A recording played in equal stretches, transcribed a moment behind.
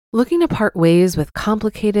Looking to part ways with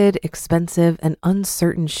complicated, expensive, and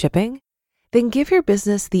uncertain shipping? Then give your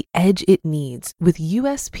business the edge it needs with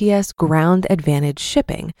USPS Ground Advantage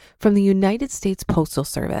shipping from the United States Postal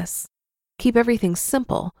Service. Keep everything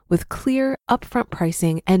simple with clear, upfront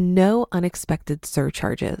pricing and no unexpected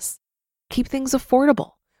surcharges. Keep things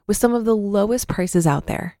affordable with some of the lowest prices out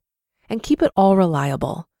there. And keep it all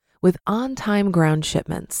reliable with on-time ground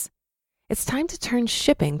shipments. It's time to turn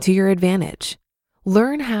shipping to your advantage.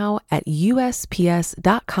 Learn how at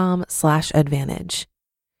USPS.com/advantage.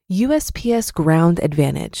 USPS Ground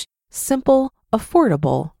Advantage. Simple,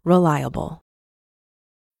 affordable, reliable.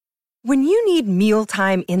 When you need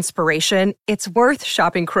mealtime inspiration, it's worth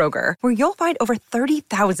shopping Kroger, where you'll find over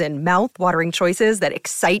 30,000 mouth-watering choices that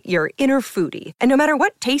excite your inner foodie. And no matter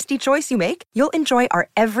what tasty choice you make, you'll enjoy our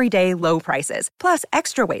everyday low prices, plus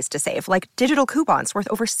extra ways to save, like digital coupons worth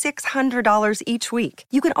over $600 each week.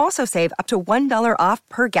 You can also save up to $1 off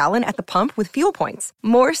per gallon at the pump with fuel points.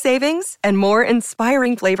 More savings and more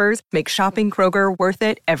inspiring flavors make shopping Kroger worth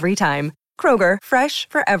it every time. Kroger, fresh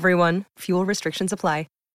for everyone. Fuel restrictions apply.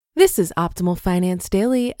 This is Optimal Finance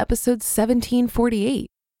Daily, episode 1748.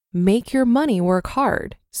 Make Your Money Work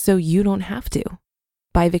Hard So You Don't Have to,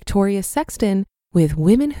 by Victoria Sexton with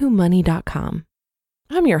WomenWhoMoney.com.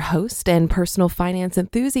 I'm your host and personal finance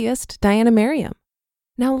enthusiast, Diana Merriam.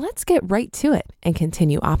 Now let's get right to it and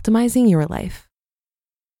continue optimizing your life.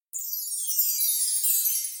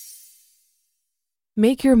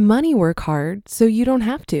 Make Your Money Work Hard So You Don't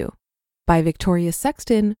Have to, by Victoria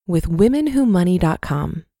Sexton with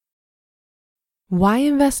WomenWhoMoney.com. Why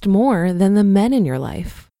invest more than the men in your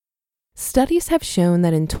life? Studies have shown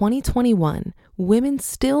that in 2021, women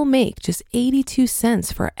still make just 82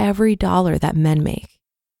 cents for every dollar that men make.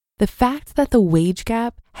 The fact that the wage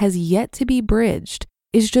gap has yet to be bridged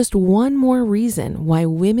is just one more reason why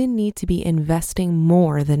women need to be investing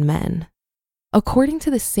more than men. According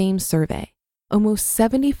to the same survey, almost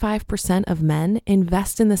 75% of men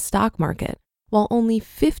invest in the stock market, while only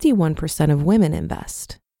 51% of women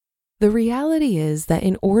invest. The reality is that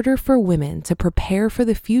in order for women to prepare for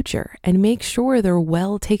the future and make sure they're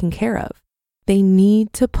well taken care of, they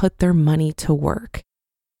need to put their money to work.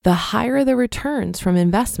 The higher the returns from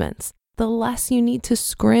investments, the less you need to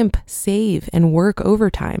scrimp, save, and work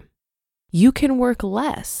overtime. You can work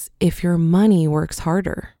less if your money works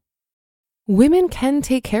harder. Women can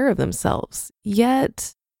take care of themselves,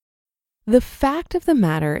 yet the fact of the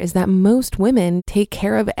matter is that most women take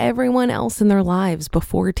care of everyone else in their lives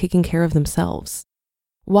before taking care of themselves.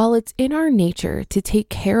 While it's in our nature to take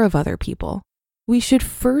care of other people, we should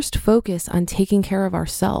first focus on taking care of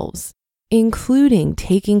ourselves, including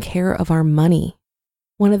taking care of our money.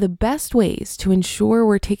 One of the best ways to ensure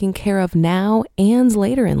we're taken care of now and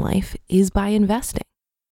later in life is by investing.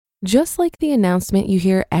 Just like the announcement you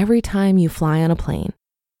hear every time you fly on a plane,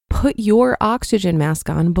 put your oxygen mask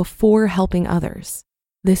on before helping others.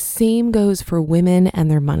 The same goes for women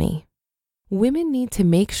and their money. Women need to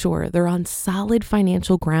make sure they're on solid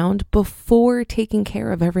financial ground before taking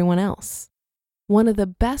care of everyone else. One of the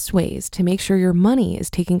best ways to make sure your money is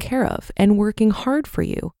taken care of and working hard for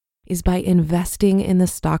you is by investing in the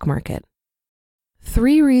stock market.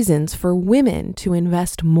 3 reasons for women to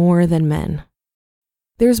invest more than men.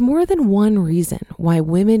 There's more than one reason why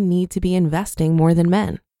women need to be investing more than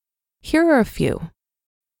men. Here are a few.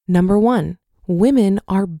 Number 1, women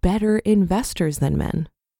are better investors than men.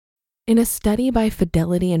 In a study by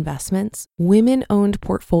Fidelity Investments, women-owned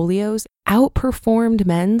portfolios outperformed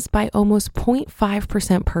men's by almost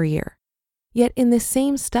 0.5% per year. Yet in the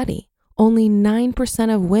same study, only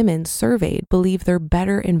 9% of women surveyed believe they're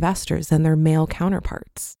better investors than their male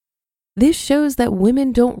counterparts. This shows that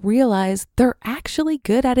women don't realize they're actually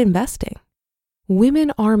good at investing.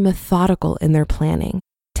 Women are methodical in their planning,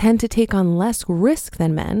 tend to take on less risk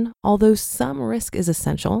than men, although some risk is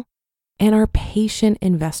essential, and are patient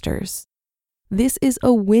investors. This is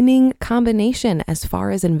a winning combination as far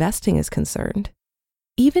as investing is concerned.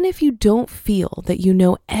 Even if you don't feel that you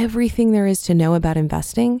know everything there is to know about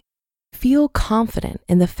investing, feel confident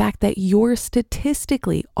in the fact that you're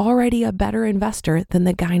statistically already a better investor than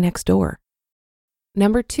the guy next door.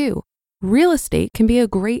 Number 2, real estate can be a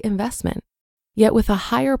great investment. Yet with a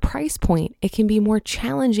higher price point, it can be more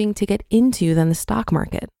challenging to get into than the stock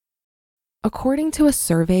market. According to a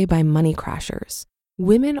survey by Money Crashers,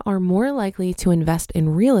 women are more likely to invest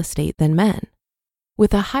in real estate than men.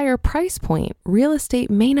 With a higher price point, real estate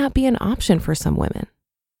may not be an option for some women.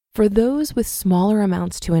 For those with smaller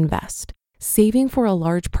amounts to invest, saving for a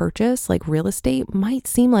large purchase like real estate might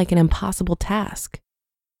seem like an impossible task.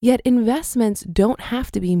 Yet investments don't have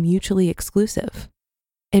to be mutually exclusive.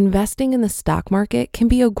 Investing in the stock market can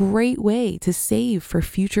be a great way to save for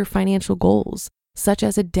future financial goals, such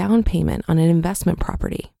as a down payment on an investment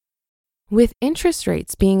property. With interest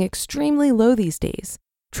rates being extremely low these days,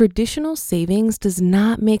 traditional savings does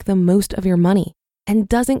not make the most of your money and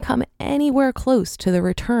doesn't come anywhere close to the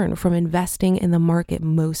return from investing in the market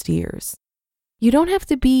most years. You don't have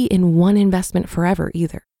to be in one investment forever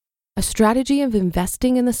either. A strategy of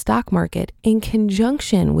investing in the stock market in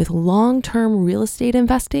conjunction with long-term real estate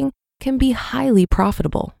investing can be highly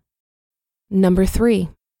profitable. Number 3,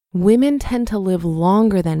 women tend to live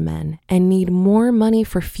longer than men and need more money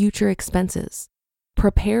for future expenses.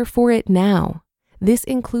 Prepare for it now. This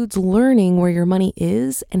includes learning where your money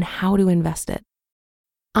is and how to invest it.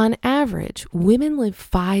 On average, women live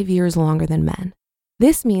 5 years longer than men.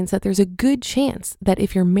 This means that there's a good chance that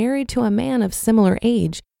if you're married to a man of similar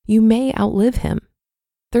age, you may outlive him.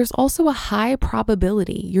 There's also a high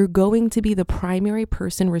probability you're going to be the primary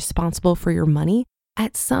person responsible for your money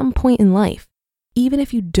at some point in life, even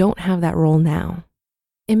if you don't have that role now.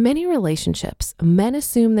 In many relationships, men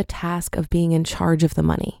assume the task of being in charge of the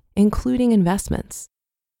money, including investments.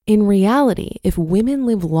 In reality, if women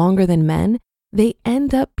live longer than men, they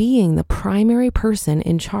end up being the primary person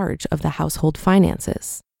in charge of the household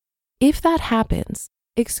finances. If that happens,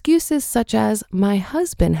 excuses such as, "my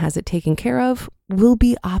husband has it taken care of," will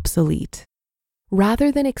be obsolete.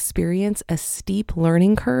 Rather than experience a steep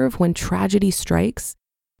learning curve when tragedy strikes,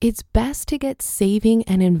 it's best to get saving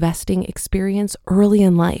and investing experience early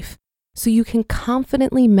in life so you can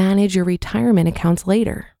confidently manage your retirement accounts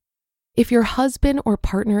later. If your husband or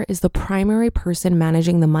partner is the primary person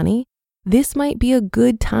managing the money, this might be a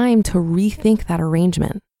good time to rethink that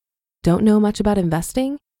arrangement. Don't know much about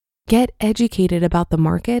investing? Get educated about the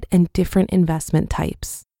market and different investment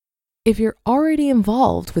types. If you're already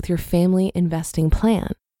involved with your family investing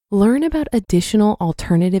plan, learn about additional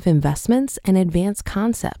alternative investments and advanced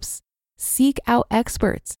concepts. Seek out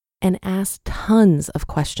experts and ask tons of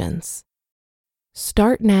questions.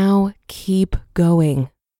 Start now, keep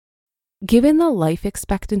going. Given the life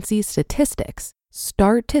expectancy statistics,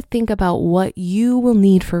 start to think about what you will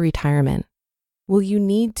need for retirement. Will you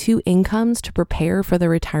need 2 incomes to prepare for the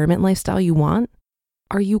retirement lifestyle you want?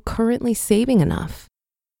 Are you currently saving enough?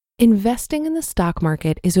 Investing in the stock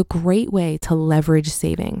market is a great way to leverage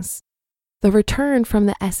savings. The return from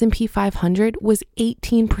the S&P 500 was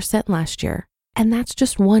 18% last year, and that's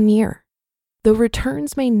just 1 year. Though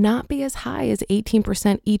returns may not be as high as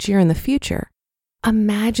 18% each year in the future,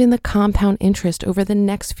 imagine the compound interest over the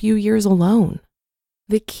next few years alone.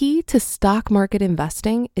 The key to stock market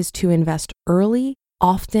investing is to invest early,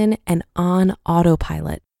 often, and on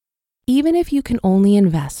autopilot. Even if you can only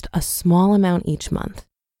invest a small amount each month,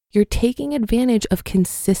 you're taking advantage of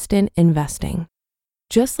consistent investing.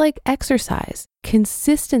 Just like exercise,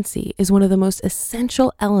 consistency is one of the most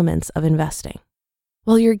essential elements of investing.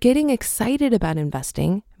 While you're getting excited about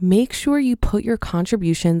investing, make sure you put your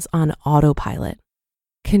contributions on autopilot.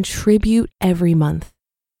 Contribute every month.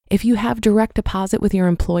 If you have direct deposit with your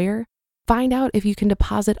employer, find out if you can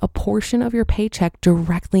deposit a portion of your paycheck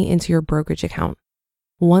directly into your brokerage account.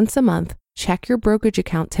 Once a month, check your brokerage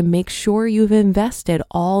account to make sure you've invested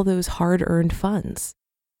all those hard-earned funds.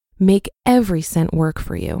 Make every cent work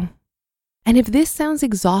for you. And if this sounds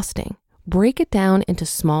exhausting, break it down into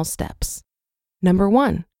small steps. Number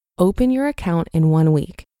 1, open your account in 1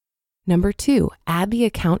 week. Number 2, add the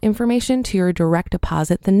account information to your direct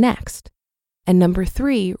deposit the next. And number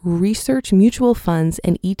 3, research mutual funds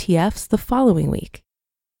and ETFs the following week.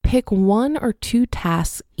 Pick 1 or 2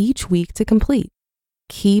 tasks each week to complete.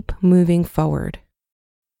 Keep moving forward.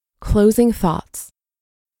 Closing thoughts.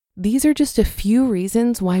 These are just a few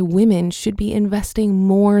reasons why women should be investing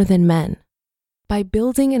more than men. By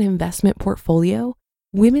building an investment portfolio,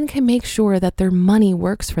 women can make sure that their money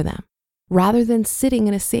works for them, rather than sitting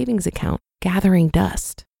in a savings account gathering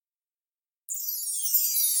dust.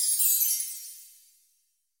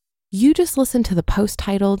 You just listened to the post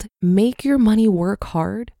titled, "Make Your Money Work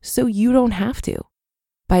Hard So You Don't Have to,"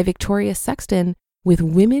 by Victoria Sexton with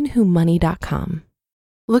WomenWhoMoney.com.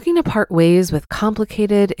 Looking to part ways with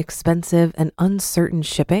complicated, expensive, and uncertain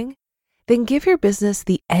shipping? Then give your business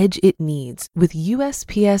the edge it needs with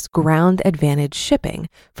USPS Ground Advantage shipping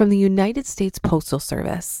from the United States Postal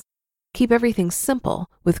Service. Keep everything simple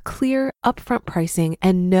with clear, upfront pricing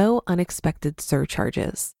and no unexpected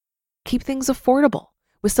surcharges. Keep things affordable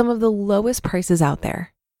with some of the lowest prices out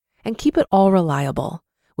there. And keep it all reliable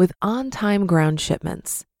with on-time ground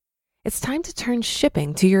shipments. It's time to turn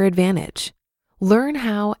shipping to your advantage. Learn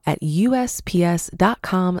how at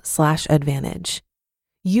USPS.com/advantage.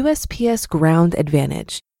 USPS Ground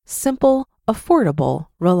Advantage. Simple, affordable,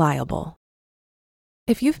 reliable.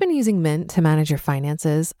 If you've been using Mint to manage your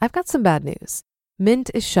finances, I've got some bad news.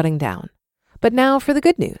 Mint is shutting down. But now for the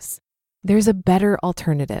good news. There's a better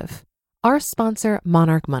alternative. Our sponsor,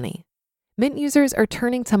 Monarch Money. Mint users are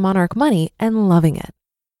turning to Monarch Money and loving it.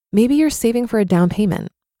 Maybe you're saving for a down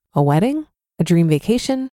payment, a wedding, a dream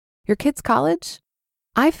vacation, your kid's college.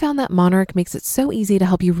 I've found that Monarch makes it so easy to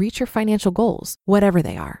help you reach your financial goals, whatever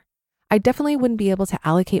they are. I definitely wouldn't be able to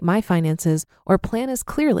allocate my finances or plan as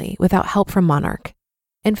clearly without help from Monarch.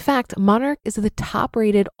 In fact, Monarch is the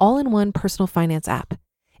top-rated all-in-one personal finance app.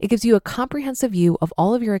 It gives you a comprehensive view of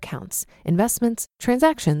all of your accounts, investments,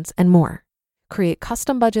 transactions, and more. Create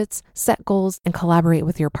custom budgets, set goals, and collaborate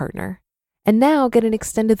with your partner. And now get an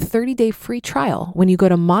extended 30-day free trial when you go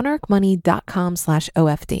to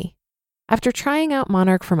monarchmoney.com/OFD. After trying out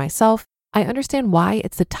Monarch for myself, I understand why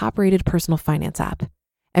it's the top-rated personal finance app.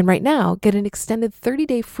 And right now, get an extended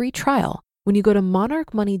 30-day free trial when you go to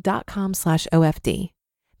monarchmoney.com/OFD.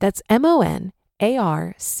 That's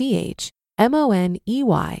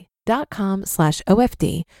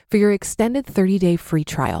monarchmoney.com/OFD for your extended 30-day free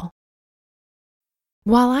trial.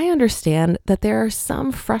 While I understand that there are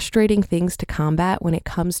some frustrating things to combat when it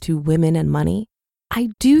comes to women and money, I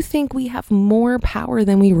do think we have more power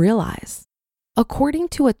than we realize. According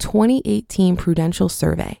to a 2018 Prudential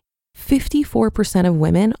survey, 54% of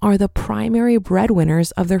women are the primary breadwinners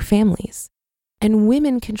of their families, and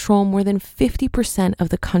women control more than 50% of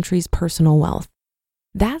the country's personal wealth.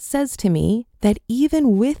 That says to me that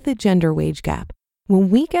even with the gender wage gap, when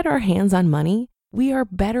we get our hands on money, we are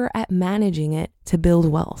better at managing it to build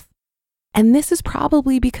wealth. And this is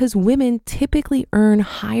probably because women typically earn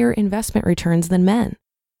higher investment returns than men.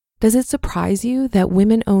 Does it surprise you that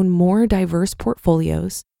women own more diverse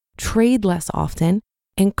portfolios, trade less often,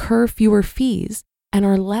 incur fewer fees, and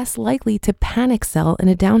are less likely to panic sell in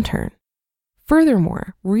a downturn?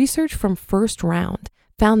 Furthermore, research from First Round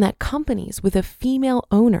found that companies with a female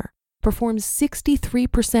owner perform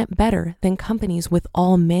 63% better than companies with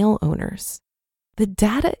all male owners. The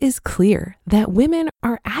data is clear that women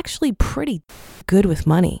are actually pretty good with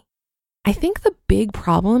money. I think the big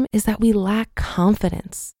problem is that we lack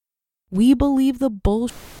confidence. We believe the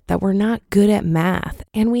bullshit that we're not good at math,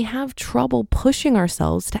 and we have trouble pushing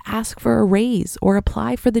ourselves to ask for a raise or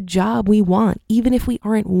apply for the job we want, even if we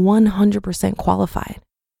aren't 100% qualified.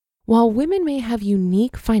 While women may have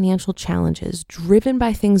unique financial challenges driven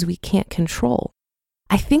by things we can't control,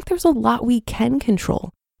 I think there's a lot we can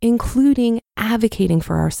control, including advocating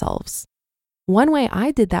for ourselves. One way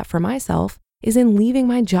I did that for myself is in leaving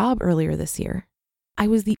my job earlier this year. I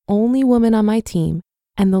was the only woman on my team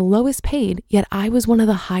and the lowest paid, yet I was one of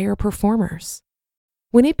the higher performers.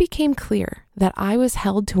 When it became clear that I was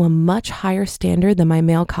held to a much higher standard than my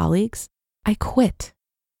male colleagues, I quit.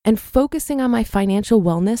 And focusing on my financial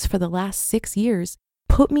wellness for the last 6 years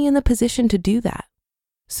put me in the position to do that.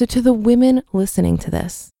 So to the women listening to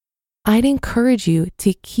this, I'd encourage you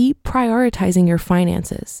to keep prioritizing your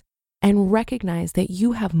finances and recognize that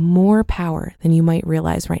you have more power than you might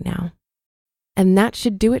realize right now. And that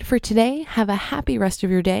should do it for today. Have a happy rest of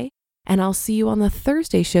your day, and I'll see you on the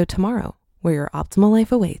Thursday show tomorrow, where your optimal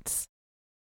life awaits.